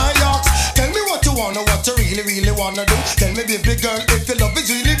 question I ask. Tell me what you wanna, what you really wanna do. Tell me, baby girl, if your love is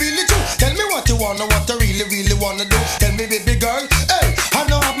really true. Tell me what you wanna, what you really wanna do. Tell me, baby girl, hey, I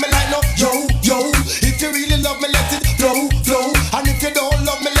know have me like no, yo. If you really love me, let it flow. And if you don't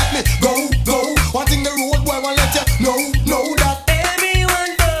love me, let me go. One thing the road boy won't let you know that.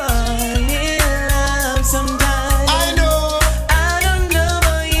 Everyone fall in love sometimes. I know. I don't know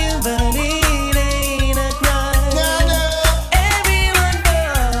about you, but it ain't a crime. Everyone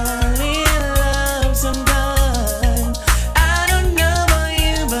fall in love sometimes. I don't know about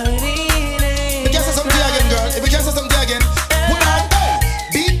you, but it ain't. We can't say something again, girl. If we can't say something again, hold on,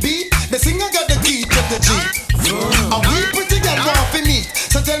 hey, beat. The singer got the key to the Jeep. And we pretty girl want to meet.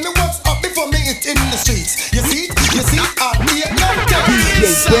 So tell me what's up before me it in the streets. You see, I'm here,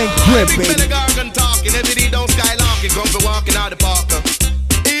 DJ Grimm, Big baby. belly gargan talking, every day down skylarking, come for walking out the park.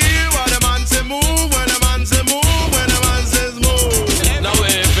 Hear what the man say move, when the man say move, when the man says move. Now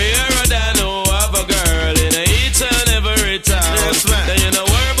if you're than who have a girl in each and every town, Yes, man. then you know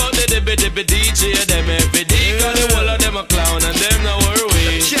worry about the dippy DJ, them every day, cause the whole of them a clown and them no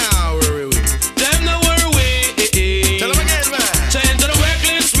worry. Can't worry with. Them no worry. Tell them again, man. Change to the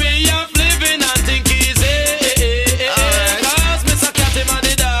reckless way of living and think easy. Alright. Cause Mr. Catty man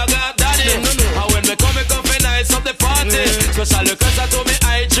the dog got daddy. No. And when we come nice up the party, especially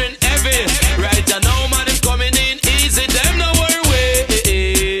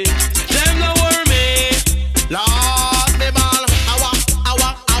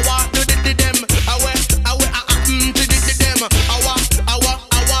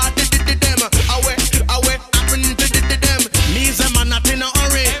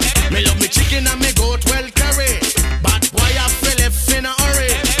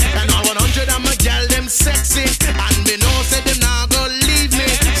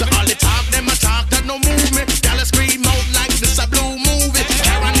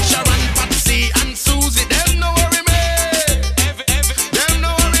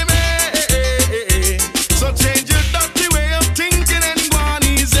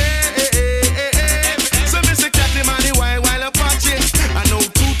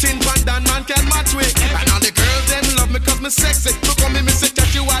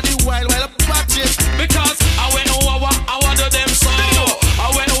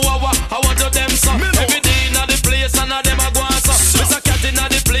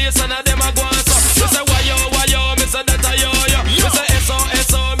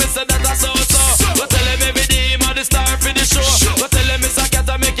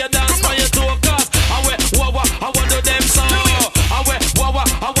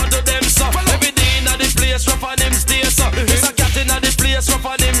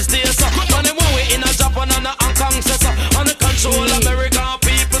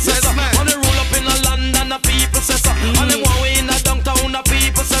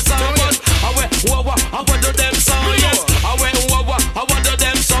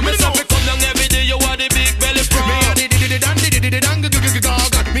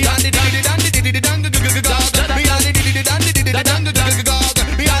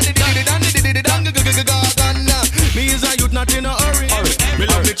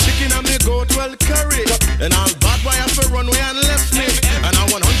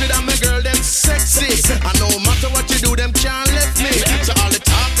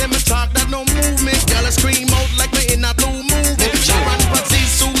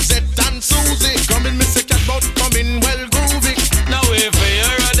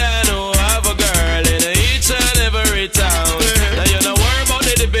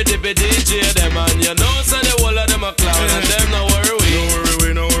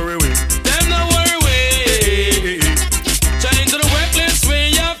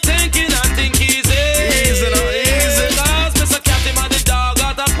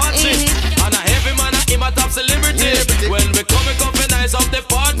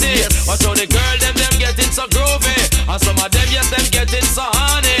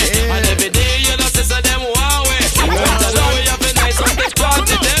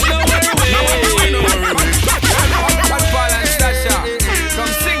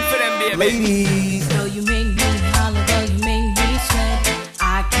ladies. Though you make me holler, though you make me sweat,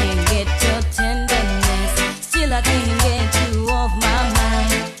 I can't get your tenderness. Still I can't get you off my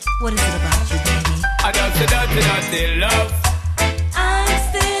mind. What is it about you, baby? I dirty love. I'm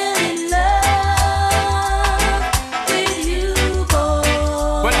still in love with you,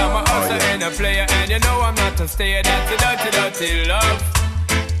 boy. Well, I'm a hustler and a player, and you know I'm not a stayer. That's a dirty love.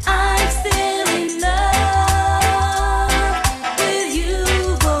 I'm still in love with you,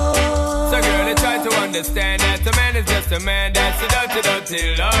 boy. So girl, I try to understand that a man is just a man. That's a dirty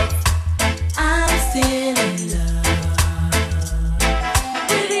love. I'm still in love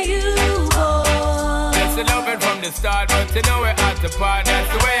with you, boy. That's the loving from the start, but you know we're at the part. That's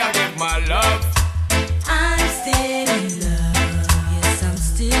the way I give my love. I'm still in love. Yes, I'm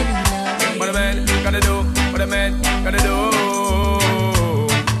still in love. What a man gonna do? What a man gonna do?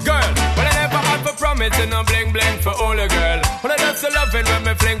 Girl, but I never had for promise and no bling bling for all a girl. But I just loving when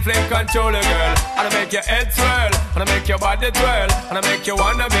me fling control a girl. And I make your head swirl, and I make your body twirl, and I make you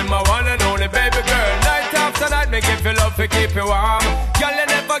wanna be my one and only baby girl. Night after night, make you feel love to keep you warm. Girl, you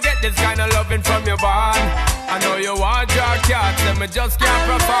never get this kind of loving from your bond. I know you want your cats, and me just can't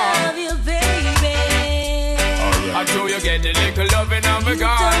perform. I love you, baby. I know you get the little loving of me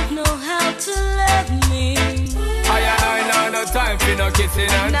gone. You don't know how to love me. I know no time for no kissing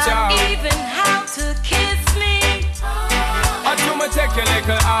and chow. Not even how to kiss me. I do me take your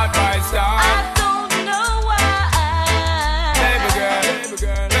little advice down. I don't know why. Baby girl, baby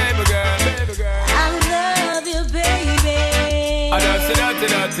girl, baby girl, baby girl. I love you, baby. I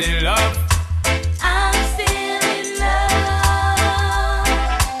dirty love. I'm still in love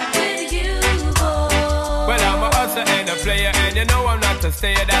with you, boy. Well, I'm a hustler and a player, and you know I'm not a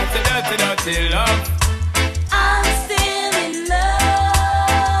stayer. That's a dirty love. I'm still in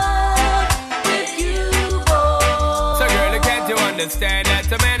love with you, boy. So girl, can't you understand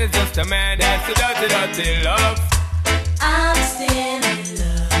that a man is just a man? That's a dirty love. I'm still in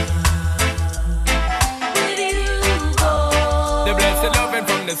love with you, boy. The blessed loving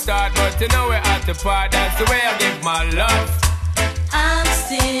from the start, but you know we're at the part. That's the way I give my love. I'm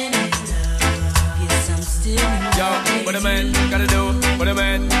still in love. Yes, I'm still in love. Yo, what a man gotta do? What a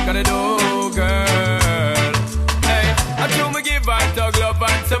man gotta do, girl? Hey, I do me give her tug love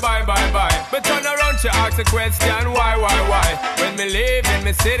and say bye. But turn around, she ask a question, why? When me leave in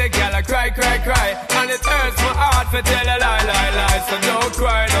me see the girl, I cry. And it hurts my heart to tell a lie. So don't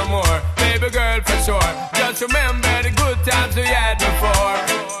cry no more, baby girl, for sure. Just remember the good times we had before.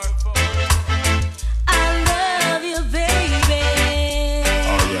 I love you, baby.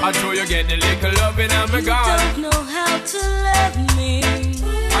 I know you get the little loving and me You gone. don't know how to love me.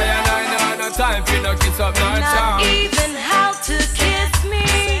 I know no time for no kiss up, no Not charm. even how to kiss me.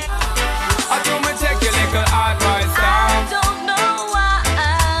 I do me take your little advice I down. don't know why.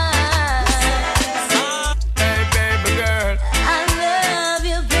 Hey baby girl, I love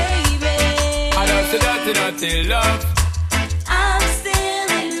you, baby. I just dirty love. I'm still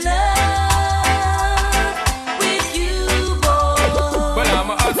in love with you, boy. Well, I'm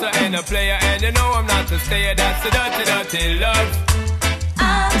a hustler and a player, and you know I'm not a stayer. That's the dirty love.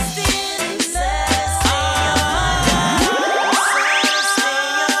 I'm still in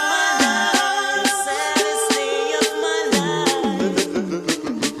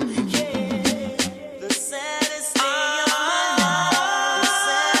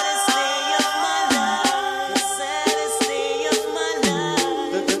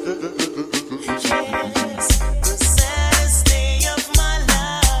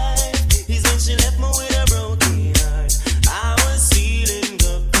She left me with a broken heart. I was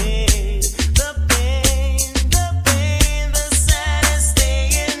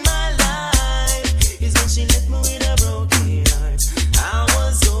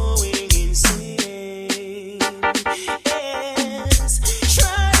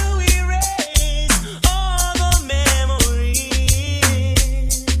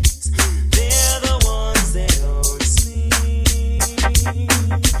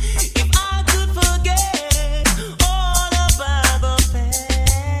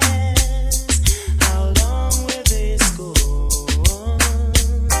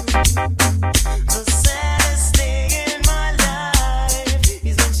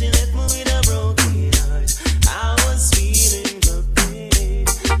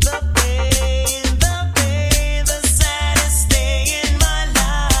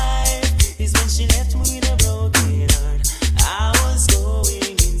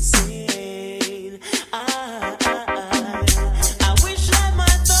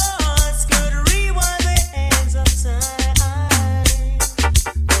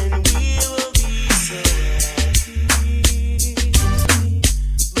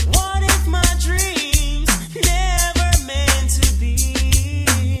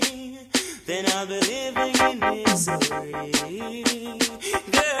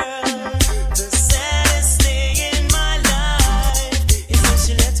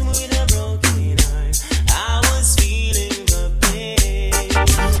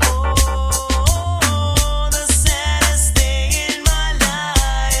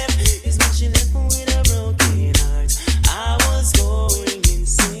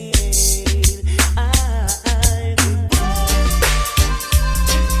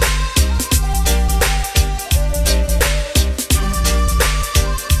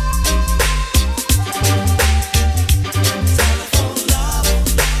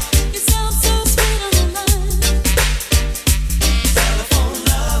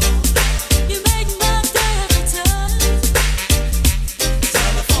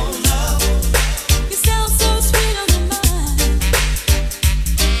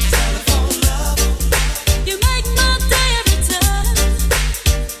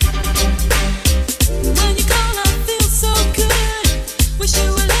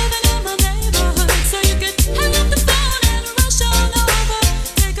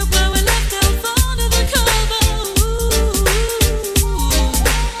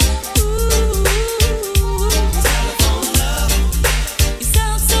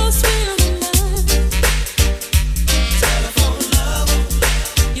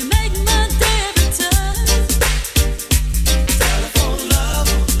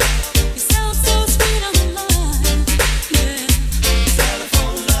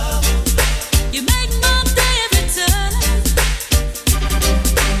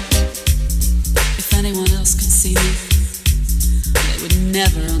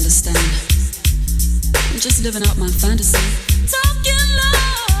just living out my fantasy. Talking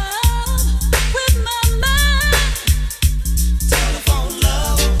love with my mind. Telephone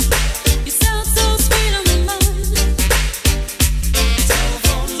love. You sound so sweet on the line.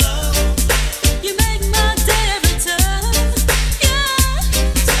 Telephone love. You make my day every time. Yeah.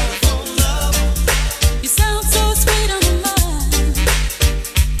 Telephone love. You sound so sweet on the line.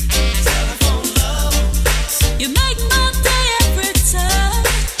 Telephone love. You make my day every time.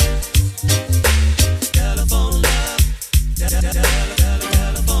 Telephone love. Telephone love.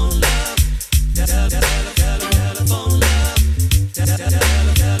 Telephone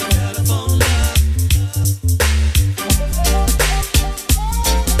love.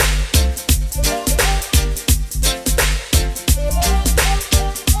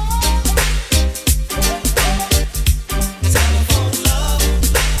 Telephone love.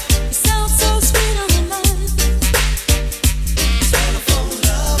 You sound so sweet on the line. Telephone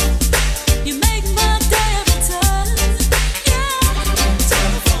love. You make my day every time. Yeah.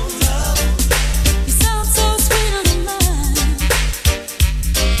 Telephone love. You sound so sweet on the line.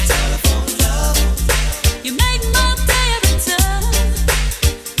 Telephone love. You make my day every time.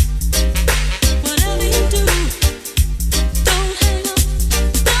 Whatever you do, don't hang up,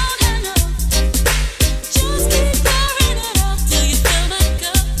 don't hang up. Just keep pouring it out till you fill my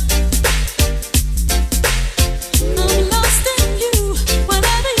cup. I'm lost in you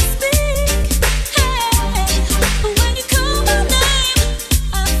whenever you speak. Hey, when you call my name,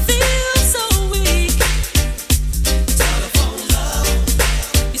 I feel so weak. Telephone love.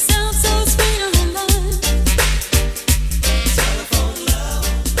 You sound so sweet on the line. Telephone love.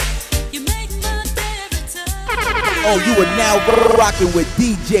 You make my day every time. Oh, you are now rocking with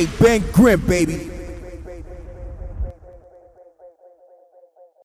DJ Ben Grimm, baby.